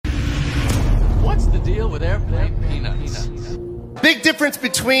deal with airplane peanuts? Big difference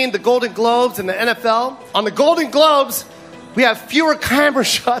between the Golden Globes and the NFL. On the Golden Globes, we have fewer camera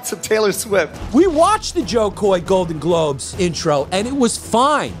shots of Taylor Swift. We watched the Joe Coy Golden Globes intro, and it was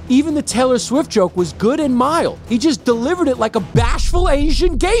fine. Even the Taylor Swift joke was good and mild. He just delivered it like a bashful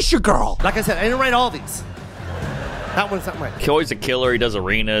Asian geisha girl. Like I said, I didn't write all these. That one's not right. Coy's a killer. He does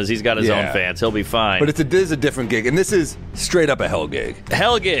arenas. He's got his own fans. He'll be fine. But it is a different gig, and this is straight up a hell gig.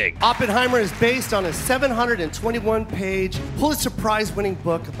 Hell gig. Oppenheimer is based on a 721-page Pulitzer Prize-winning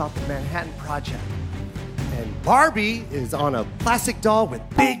book about the Manhattan Project. And Barbie is on a plastic doll with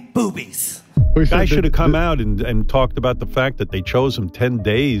big boobies. The guy should have come out and talked about the fact that they chose him 10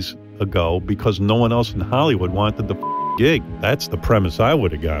 days ago because no one else in Hollywood wanted the gig. That's the premise I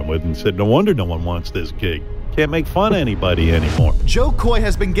would have gone with and said, no wonder no one wants this gig. Can't make fun of anybody anymore. Joe Coy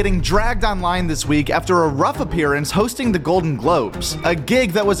has been getting dragged online this week after a rough appearance hosting the Golden Globes, a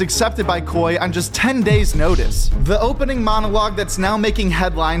gig that was accepted by Coy on just 10 days' notice. The opening monologue that's now making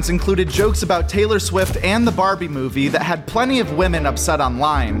headlines included jokes about Taylor Swift and the Barbie movie that had plenty of women upset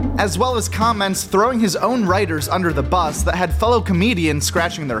online, as well as comments throwing his own writers under the bus that had fellow comedians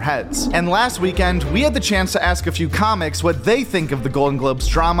scratching their heads. And last weekend, we had the chance to ask a few comics what they think of the Golden Globes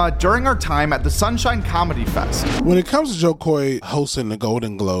drama during our time at the Sunshine Comedy Fest. When it comes to Joe Coy hosting the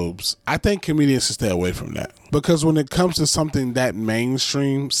Golden Globes, I think comedians should stay away from that. Because when it comes to something that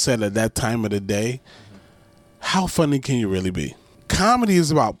mainstream said at that time of the day, how funny can you really be? Comedy is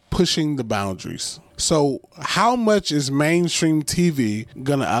about pushing the boundaries. So how much is mainstream TV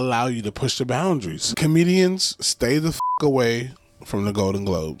gonna allow you to push the boundaries? Comedians, stay the away from the Golden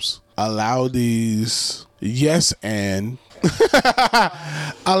Globes. Allow these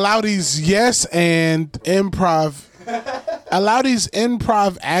allow these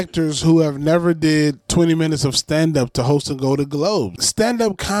improv actors who have never did 20 minutes of stand-up to host a Golden Globe.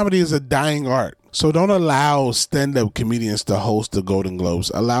 Stand-up comedy is a dying art. So don't allow stand-up comedians to host the Golden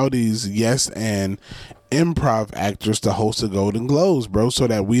Globes. Allow these improv actors to host the Golden Globes, bro, so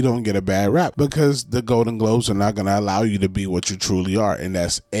that we don't get a bad rap. Because the Golden Globes are not going to allow you to be what you truly are, and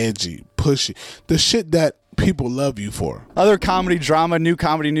that's edgy, pushy. The shit that people love you for. Other comedy drama, new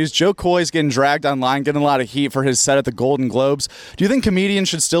comedy news. Joe Coy's getting dragged online, getting a lot of heat for his set at the Golden Globes. Do you think comedians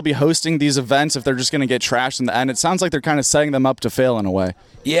should still be hosting these events if they're just going to get trashed in the end? It sounds like they're kind of setting them up to fail in a way.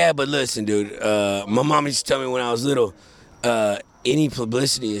 Yeah, but listen, dude. My mom used to tell me when I was little, any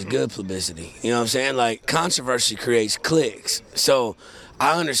publicity is good publicity. You know what I'm saying? Like, controversy creates clicks. So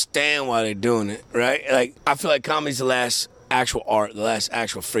I understand why they're doing it, right? Like, I feel like comedy's the last actual art, the last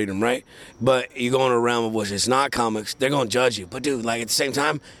actual freedom, right? But you go in a realm of which it's not comics, they're going to judge you. But, dude, like, at the same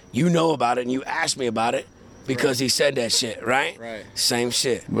time, you know about it and you asked me about it because he said that shit, right? Right. Same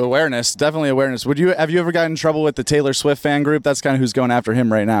shit. Awareness, definitely awareness. Have you ever gotten in trouble with the Taylor Swift fan group? That's kind of who's going after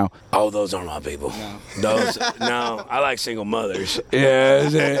him right now. Oh, those aren't my people. No, I like single mothers.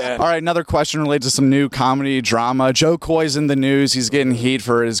 Yeah. All right, another question related to some new comedy drama. Joe Coy's in the news. He's getting heat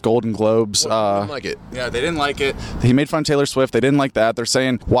for his Golden Globes. They didn't like it. Yeah, they didn't like it. He made fun of Taylor Swift. They didn't like that. They're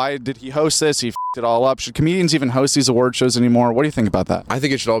saying, why did he host this? He f***ed it all up. Should comedians even host these award shows anymore? What do you think about that? I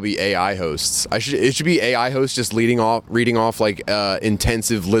think it should all be AI hosts. It should be AI hosts just reading off like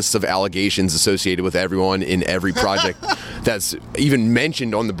intensive lists of allegations associated with everyone in every project that's even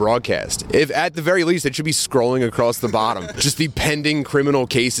mentioned on the broadcast. If at the very least, it should be scrolling across the bottom. Just the pending criminal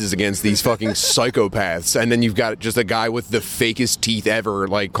cases against these fucking psychopaths. And then you've got just a guy with the fakest teeth ever,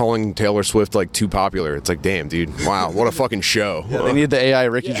 like calling Taylor Swift like too popular. It's like, damn, dude. Wow, what a fucking show. Yeah, they need the AI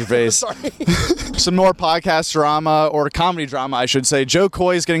Ricky Gervais. Some more podcast drama, or comedy drama, I should say. Joe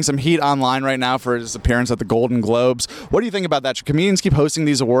Coy is getting some heat online right now for his appearance at the Golden Globes. What do you think about that? Should comedians keep hosting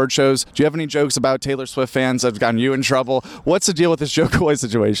these award shows? Do you have any jokes about Taylor Swift fans that have gotten you in trouble? What's the deal with this Joe Coy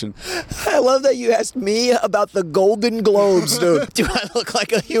situation? I love that you asked me about the Golden Globes, dude. Do I look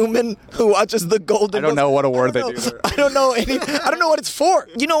like a human who watches the Golden Globes? I don't know what award they do. I don't know what it's for.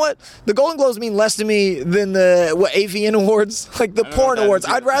 You know what? The Golden Globes mean less to me than the AVN Awards, like the porn awards.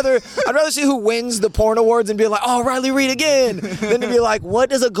 I'd rather see who wins the porn awards and be like, oh, Riley Reid again, than to be like,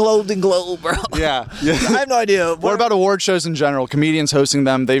 what is a Golden Globe, bro? Yeah. I have no idea. What about award shows in general? Comedians hosting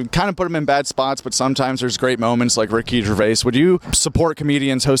them, they kind of put them in bad spots, but sometimes there's great moments like Ricky Gervais. Would you support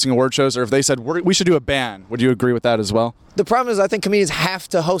comedians hosting award shows, or if they said we should do a ban, would you agree with that as well? The problem is I think comedians have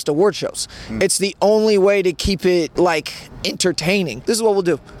to host award shows. It's the only way to keep it, like, entertaining. This is what we'll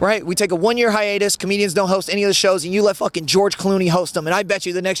do, right? We take a 1-year hiatus, comedians don't host any of the shows, and you let fucking George Clooney host them, and I bet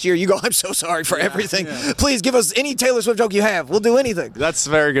you the next year you go, I'm so sorry for everything. Yeah. Please give us any Taylor Swift joke you have. We'll do anything. That's a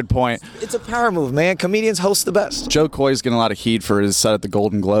very good point. It's a power move, man. Comedians host the best. Joe Coy's getting a lot of heat for his set at the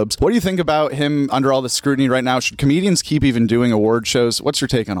Golden Globes. What do you think about him under all the scrutiny right now? Should comedians keep even doing award shows? What's your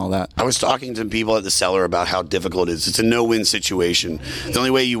take on all all that. I was talking to people at the Cellar about how difficult it is. It's a no-win situation. The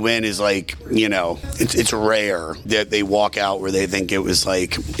only way you win is like, it's rare that they walk out where they think it was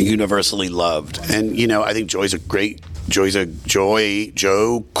like universally loved. And, I think Joe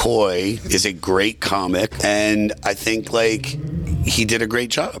Coy is a great comic, and I think like he did a great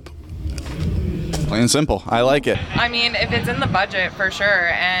job. Plain and simple. I like it. I mean, if it's in the budget, for sure,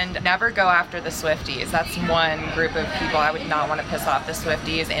 and never go after the Swifties. That's one group of people I would not want to piss off, the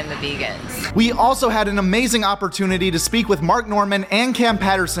Swifties and the vegans. We also had an amazing opportunity to speak with Mark Norman and Cam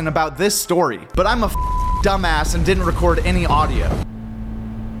Patterson about this story, but I'm a dumbass and didn't record any audio.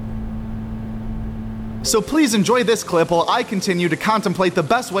 So please enjoy this clip while I continue to contemplate the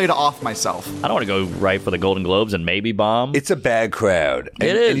best way to off myself. I don't want to go right for the Golden Globes and maybe bomb. It's a bad crowd.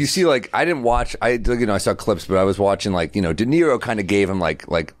 It is. And you see, like, I didn't watch, I saw clips, but I was watching, like, De Niro kind of gave him, like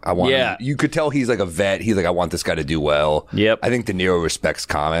I want him. You could tell he's like a vet. He's like, I want this guy to do well. Yep. I think De Niro respects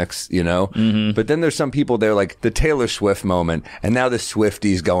comics, Mm-hmm. But then there's some people there, like the Taylor Swift moment, and now the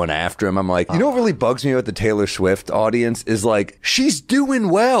Swifties going after him. I'm like, what really bugs me about the Taylor Swift audience is like, she's doing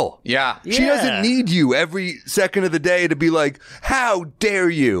well. Yeah. She doesn't need you every second of the day to be like, how dare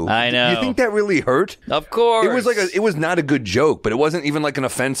you? I know. You think that really hurt? Of course. It was not a good joke, but it wasn't even like an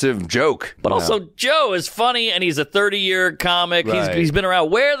offensive joke. But also, Joe is funny, and he's a 30-year comic. Right. He's been around.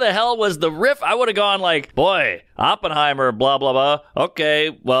 Where the hell was the riff? I would have gone like, boy, Oppenheimer, blah, blah, blah.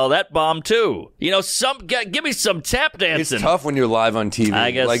 Okay, well, that bombed too. Give me some tap dancing. It's tough when you're live on TV.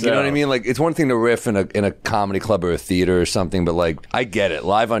 I guess you know what I mean? Like, it's one thing to riff in a comedy club or a theater or something, but like, I get it.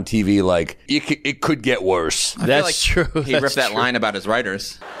 Live on TV, like, it could get worse. That's true. He ripped that line about his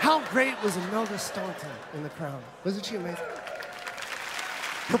writers. How great was Imelda Staunton in The Crown? Wasn't she amazing?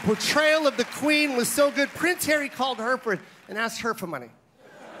 Her portrayal of the Queen was so good. Prince Harry called her for it and asked her for money.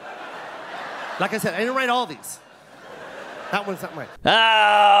 Like I said, I didn't write all these. That one's not mine.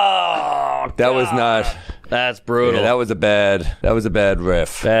 Oh, that was not. That's brutal. Yeah, that was a bad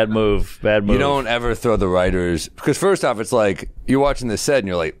riff. Bad move. You don't ever throw the writers, because first off, it's like you're watching this set and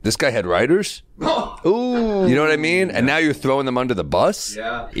you're like, this guy had writers? Ooh. You know what I mean? And now you're throwing them under the bus?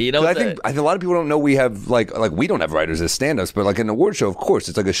 Yeah. I think a lot of people don't know we have like we don't have writers as stand-ups, but like an award show, of course,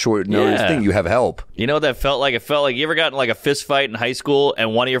 it's like a short notice thing. You have help. You know what that felt like? It felt like you ever gotten like a fist fight in high school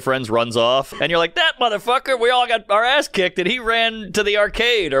and one of your friends runs off and you're like, that motherfucker, we all got our ass kicked and he ran to the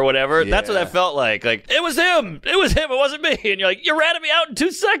arcade or whatever. That's what that felt like. Like, it was him. It wasn't me. And you're like, you ratted me out in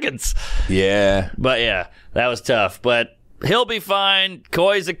 2 seconds. Yeah. But yeah, that was tough. But he'll be fine.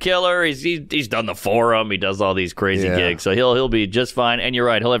 Coy's a killer. He's done the Forum. He does all these crazy gigs, so he'll be just fine. And you're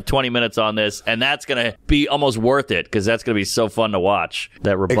right, he'll have 20 minutes on this, and that's gonna be almost worth it because that's gonna be so fun to watch.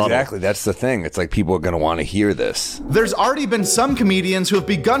 That rebuttal. Exactly, that's the thing. It's like people are gonna want to hear this. There's already been some comedians who have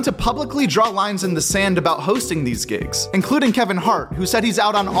begun to publicly draw lines in the sand about hosting these gigs, including Kevin Hart, who said he's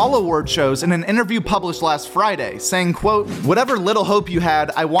out on all award shows in an interview published last Friday, saying, quote, "Whatever little hope you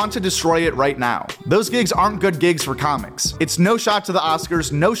had, I want to destroy it right now. Those gigs aren't good gigs for comics. It's no shot to the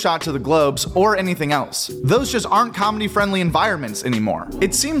Oscars, no shot to the Globes, or anything else. Those just aren't comedy-friendly environments anymore."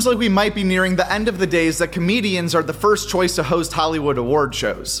 It seems like we might be nearing the end of the days that comedians are the first choice to host Hollywood award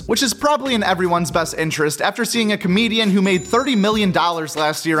shows, which is probably in everyone's best interest after seeing a comedian who made $30 million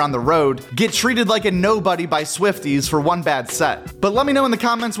last year on the road get treated like a nobody by Swifties for one bad set. But let me know in the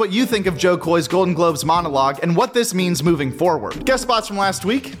comments what you think of Joe Coy's Golden Globes monologue and what this means moving forward. Guest spots from last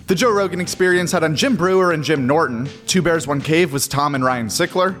week: The Joe Rogan Experience had on Jim Brewer and Jim Norton. Two Bears, One Cave was Tom and Ryan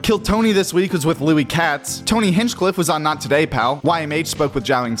Sickler. Kill Tony this week was with Louis Katz. Tony Hinchcliffe was on Not Today, Pal. YMH spoke with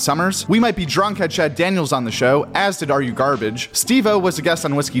Jowling Summers. We Might Be Drunk had Chad Daniels on the show, as did Are You Garbage. Steve-O was a guest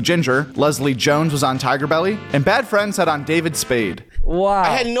on Whiskey Ginger. Leslie Jones was on Tiger Belly. And Bad Friends had on David Spade. Wow. I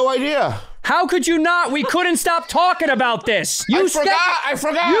had no idea. How could you not? We couldn't stop talking about this. I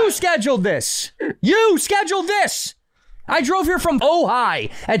forgot. You scheduled this. You scheduled this. I drove here from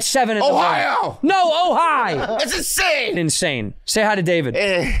Ojai at 7 in the morning. Ohio! No, Ojai! That's insane! Insane. Say hi to David.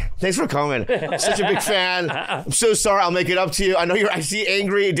 Hey, thanks for coming. I'm such a big fan. I'm so sorry. I'll make it up to you. I know I see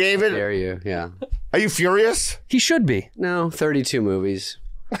angry, David. Dare you, yeah. Are you furious? He should be. No, 32 movies.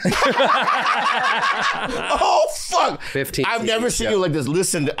 Oh, fuck! 15. I've never seen you like this.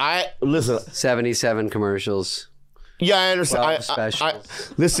 Listen. 77 commercials. Yeah, I understand.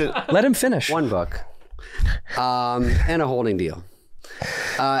 Specials. Listen. Let him finish. One book. And a holding deal.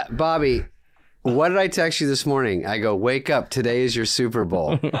 Bobby, What did I text you this morning? I go, wake up. Today is your Super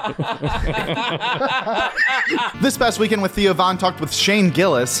Bowl. This past weekend with Theo Von talked with Shane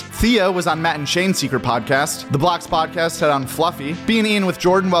Gillis. Theo was on Matt and Shane's Secret Podcast. The Blocks Podcast had on Fluffy. B and Ian with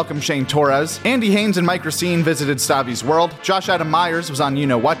Jordan welcomed Shane Torres. Andy Haynes and Mike Racine visited Stabby's World. Josh Adam Myers was on You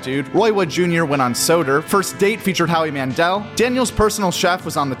Know What Dude. Roy Wood Jr. went on Soder. First Date featured Howie Mandel. Daniel's Personal Chef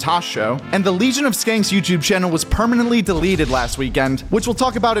was on The Tosh Show. And the Legion of Skanks YouTube channel was permanently deleted last weekend, which we'll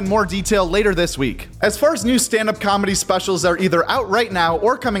talk about in more detail later this week. As far as new stand-up comedy specials that are either out right now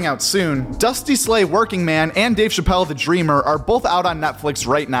or coming out soon, Dusty Slay Working Man and Dave Chappelle The Dreamer are both out on Netflix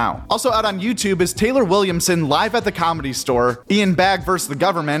right now. Also out on YouTube is Taylor Williamson Live at the Comedy Store, Ian Bagg vs. the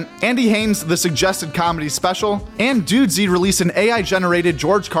Government, Andy Haynes The Suggested Comedy Special, and Dudesy released an AI-generated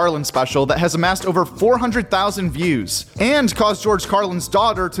George Carlin special that has amassed over 400,000 views, and caused George Carlin's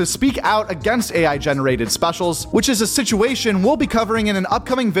daughter to speak out against AI-generated specials, which is a situation we'll be covering in an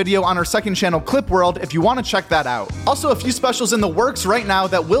upcoming video on our second channel, Clip World, if you want to check that out. Also, a few specials in the works right now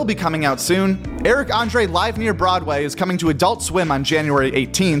that will be coming out soon. Eric Andre Live Near Broadway is coming to Adult Swim on January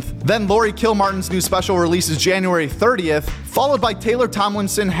 18th. Then Laurie Kilmartin's new special releases January 30th, followed by Taylor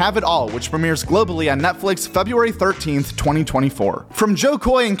Tomlinson Have It All, which premieres globally on Netflix February 13th, 2024. From Joe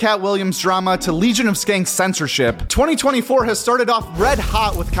Coy and Cat Williams drama to Legion of Skanks censorship, 2024 has started off red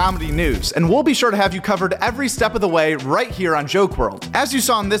hot with comedy news, and we'll be sure to have you covered every step of the way right here on Joke World. As you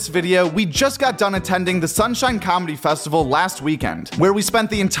saw in this video, we just got done attending the Sunshine Comedy Festival last weekend, where we spent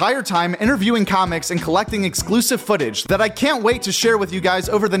the entire time interviewing comics and collecting exclusive footage that I can't wait to share with you guys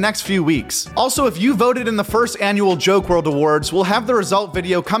over the next few weeks. Also, if you voted in the first annual Joke World Awards, we'll have the result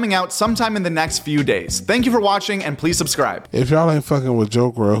video coming out sometime in the next few days. Thank you for watching, and please subscribe. If y'all ain't fucking with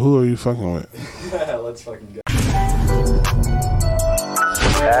Joke World, who are you fucking with? Let's fucking go.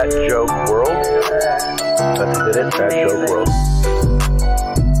 At Joke World. That's it, at Joke World.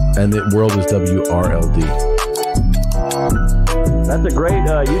 And the world is WRLD. That's a great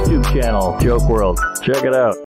YouTube channel, Joke World. Check it out.